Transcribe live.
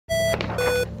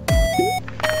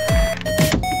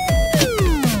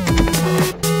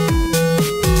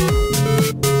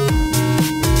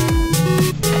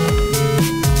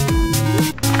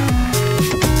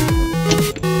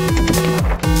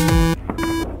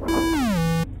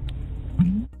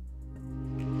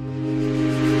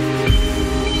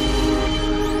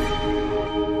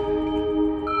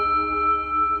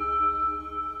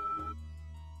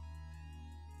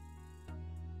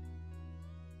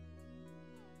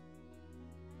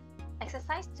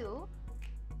Exercise 2.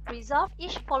 Resolve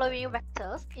each following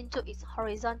vectors into its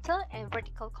horizontal and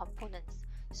vertical components.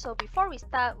 So before we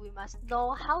start, we must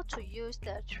know how to use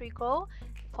the trigo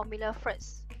formula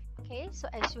first. Okay, so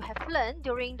as you have learned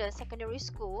during the secondary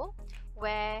school,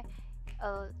 where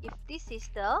if this is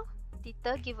the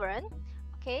theta given,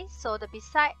 okay, so the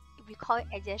beside we call it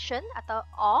adjacent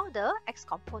or the x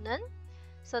component.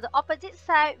 So the opposite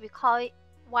side we call it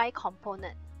y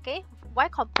component. Okay, y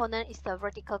component is the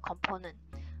vertical component.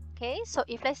 Okay, so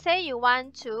if let's say you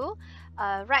want to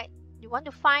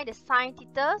find the sine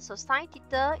theta, so sine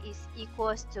theta is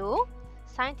equals to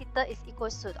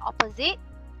the opposite.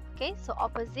 Okay, so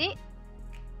opposite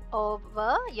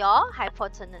over your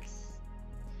hypotenuse.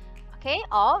 Okay,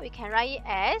 or we can write it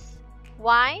as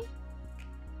y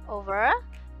over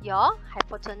your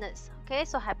hypotenuse. Okay,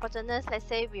 so hypotenuse, let's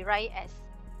say we write it as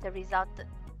the resultant.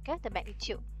 Okay, the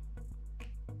magnitude.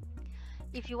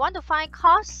 If you want to find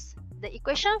cos, the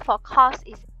equation for cos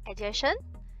is adjacent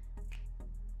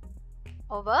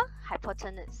over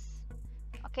hypotenuse.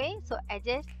 Okay, so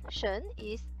adjacent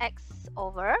is x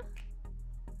over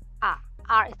r.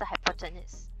 R is the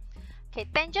hypotenuse. Okay,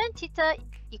 tangent theta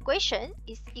equation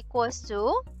is equals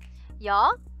to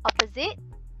your opposite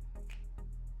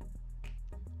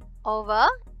over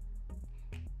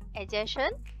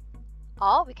adjacent,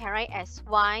 or we can write as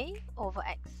y over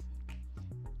x.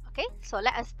 Okay, so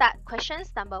let us start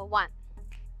questions number 1.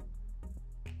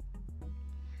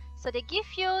 So they give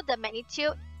you the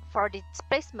magnitude for the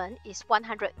displacement is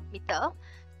 100 meter.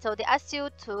 So they ask you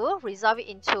to resolve it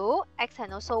into x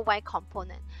and also y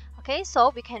component. Okay, so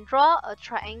we can draw a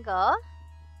triangle.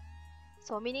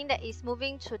 So meaning that it's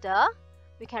moving to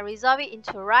we can resolve it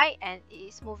into right and it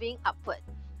is moving upward.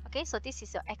 Okay, so this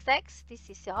is your x-axis, this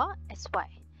is your sy.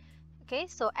 Okay,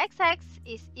 so x-axis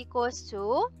is equals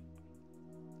to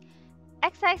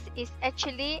x-axis is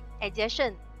actually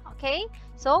adjacent. Okay,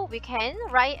 so we can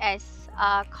write as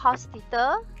cos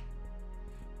theta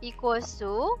equals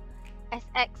to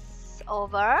sx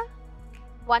over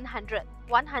 100.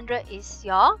 100 is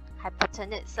your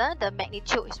hypotenuse. The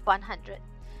magnitude is 100.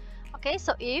 Okay,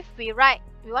 so if we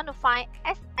want to find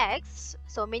sx,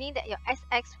 so meaning that your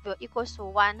sx will equals to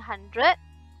 100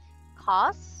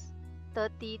 cos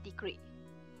 30 degree.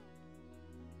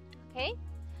 Okay.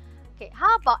 Okay,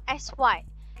 how about sy?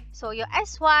 So your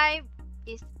sy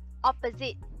is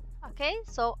opposite. Okay,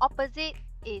 so opposite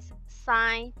is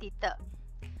sine theta.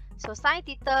 So sine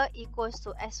theta equals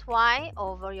to sy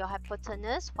over your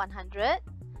hypotenuse 100.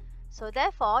 So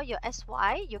therefore your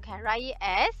sy you can write it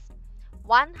as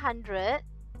 100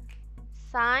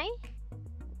 sine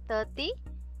 30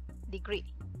 degree.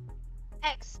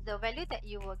 X, the value that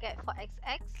you will get for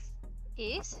xx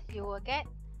is you will get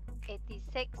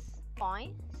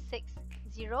 86.60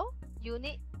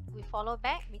 unit, we follow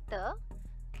back meter.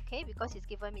 Okay, because it's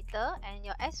given meter, and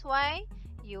your sy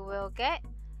you will get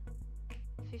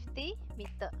 50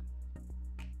 meter.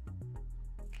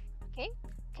 Okay,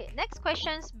 next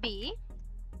questions B.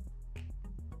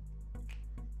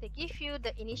 They give you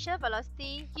the initial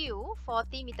velocity u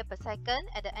 40 meter per second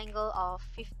at the angle of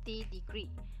 50 degree.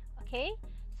 Okay,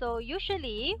 so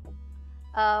usually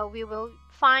we will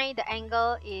find the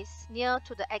angle is near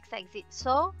to the x-axis,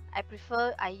 so I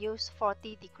prefer I use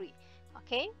 40 degree.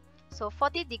 Okay, so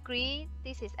 40 degree,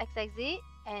 this is x-axis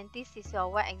and this is your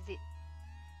y-axis.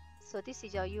 So this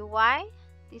is your uy,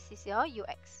 this is your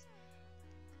ux.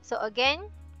 So again,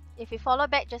 if you follow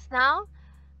back just now,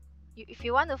 if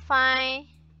you want to find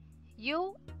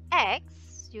ux,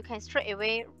 you can straight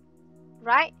away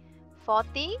write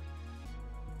 40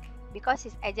 because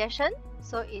it's adjacent,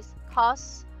 so it's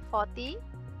cos 40.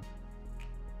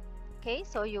 Okay,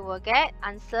 so you will get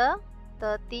answer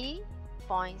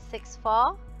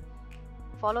 30.64.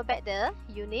 Follow back the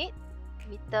unit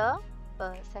meter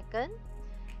per second.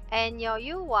 And your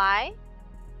uy,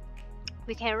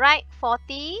 we can write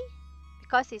 40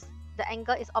 because the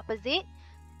angle is opposite,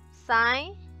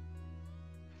 sine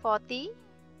 40.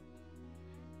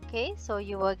 Okay, so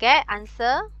you will get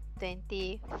answer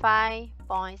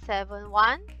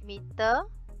 25.71 meter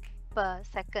per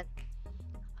second.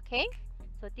 Okay,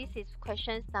 so this is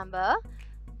questions number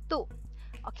 2.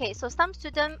 Okay, so some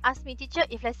students ask me, teacher,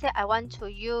 if let's say I want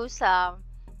to use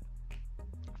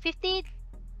 50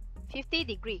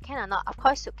 degree, can or not? Of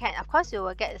course you can. Of course you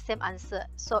will get the same answer.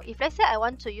 So if let's say I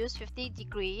want to use 50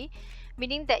 degree,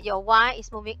 meaning that your y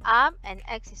is moving up and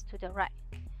x is to the right.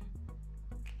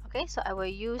 Okay, so I will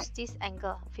use this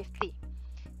angle 50.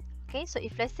 Okay, so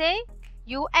if let's say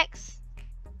ux,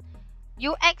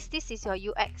 this is your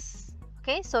ux.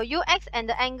 Okay, so ux and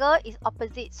the angle is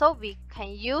opposite, so we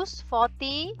can use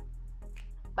 40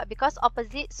 but because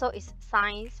opposite, so it's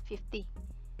sine 50.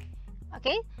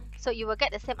 Okay, so you will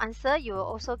get the same answer. You will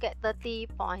also get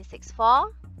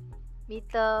 30.64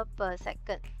 meter per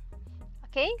second.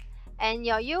 Okay, and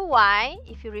your uy,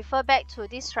 if you refer back to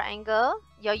this triangle,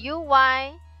 your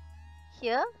uy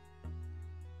here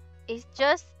is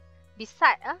just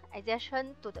beside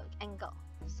adjacent to the angle.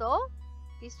 So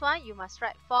this one you must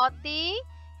write 40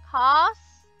 cos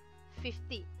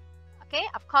 50. Okay,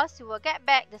 of course you will get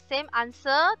back the same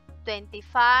answer,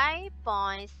 25.71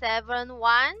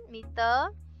 meter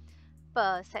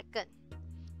per second.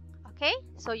 Okay,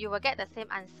 so you will get the same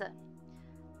answer.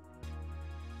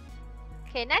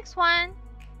 Okay, next one.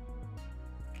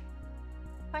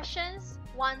 Questions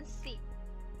 1C.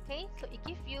 Okay, so it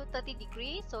gives you 30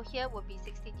 degrees, so here will be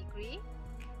 60 degrees.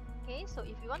 Okay, so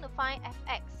if you want to find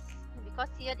Fx, because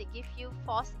here they give you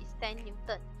force is 10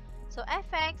 Newton. So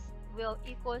Fx will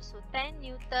equal to 10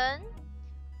 Newton.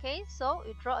 Okay, so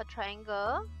you draw a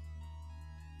triangle.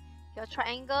 Your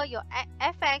triangle, your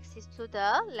Fx is to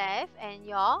the left and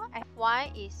your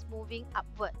Fy is moving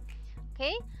upward.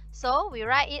 Okay, so we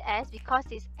write it as, because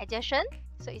it's adjacent,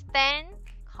 so it's 10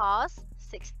 cos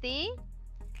 60.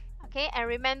 Okay, and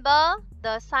remember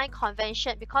the sign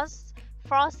convention, because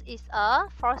force is a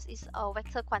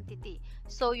vector quantity,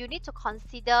 so you need to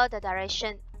consider the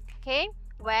direction. Okay,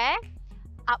 where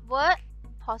upward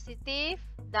positive,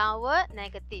 downward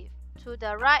negative, to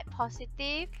the right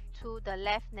positive, to the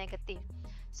left negative.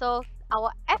 So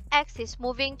our Fx is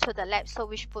moving to the left, so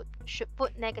we should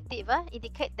put negative,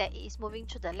 indicate that it is moving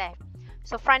to the left.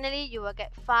 So finally you will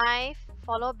get 5,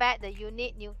 follow back the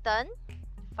unit Newton,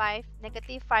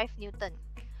 negative 5 Newton.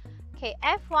 Okay,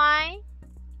 Fy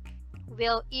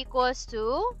will equals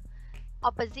to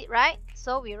opposite, right?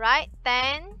 So we write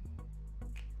 10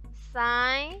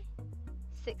 sine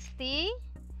 60,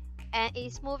 and it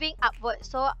is moving upward,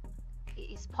 so it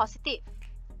is positive.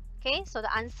 Okay, so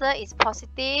the answer is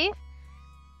positive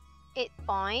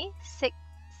 8.66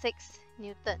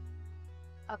 Newton.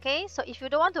 Okay, so if you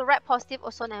don't want to write positive,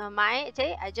 also never mind.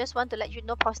 Okay, I just want to let you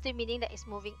know positive meaning that it's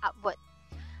moving upward.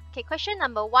 Okay, question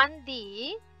number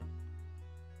 1D.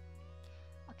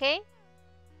 Okay,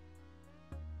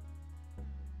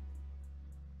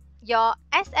 your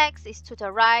Sx is to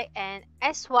the right and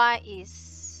Sy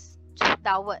is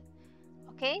downward.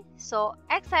 Okay, so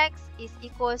Xx is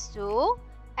equals to,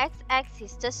 Xx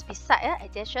is just beside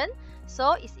adjacent,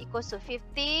 so it's equals to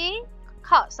 50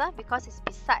 cos, because it's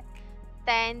beside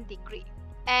 10 degree.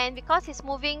 And because it's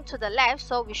moving to the left,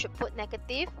 so we should put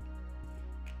negative.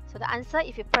 So the answer,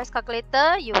 if you press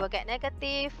calculator, you will get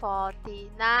negative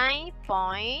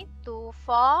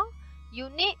 49.24.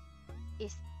 Unit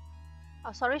is,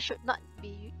 oh sorry, should not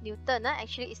be Newton,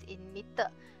 actually it's in meter.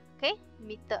 Okay,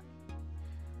 meter.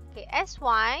 Okay,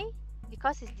 Sy,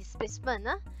 because it's displacement,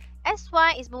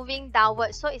 Sy is moving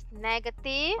downward, so it's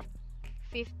negative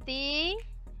 50.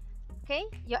 Okay,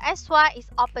 your Sy is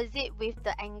opposite with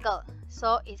the angle,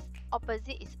 so its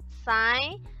opposite is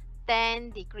sine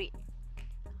 10 degree.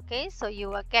 Okay, so you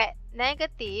will get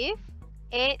negative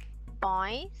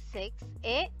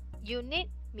 8.68 unit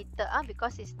meter,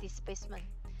 because it's displacement.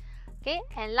 Okay,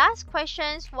 and last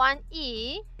questions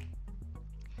 1E.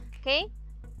 Okay,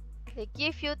 they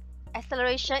give you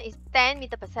acceleration is 10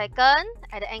 meter per second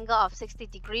at the angle of 60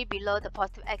 degree below the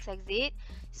positive x-axis.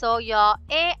 So your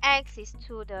Ax is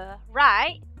to the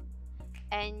right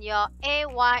and your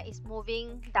Ay is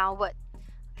moving downward.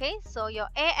 Okay, so your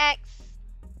Ax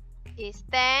is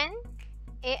 10,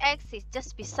 Ax is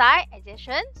just beside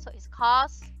adjacent, so it's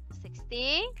cos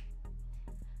 60.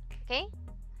 Okay,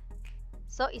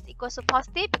 so it's equals to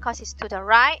positive because it's to the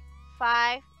right,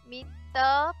 5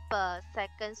 meter per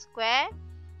second square.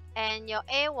 And your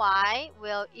Ay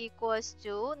will equals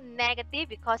to negative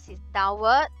because it's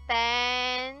downward,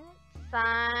 10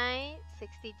 sine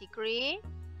 60 degree.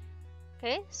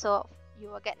 Okay, so you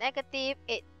will get negative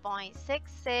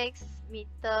 8.66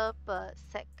 meter per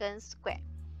second square.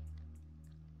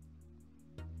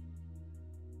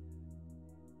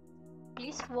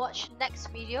 Please watch next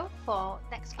video for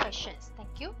next questions.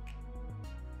 Thank you.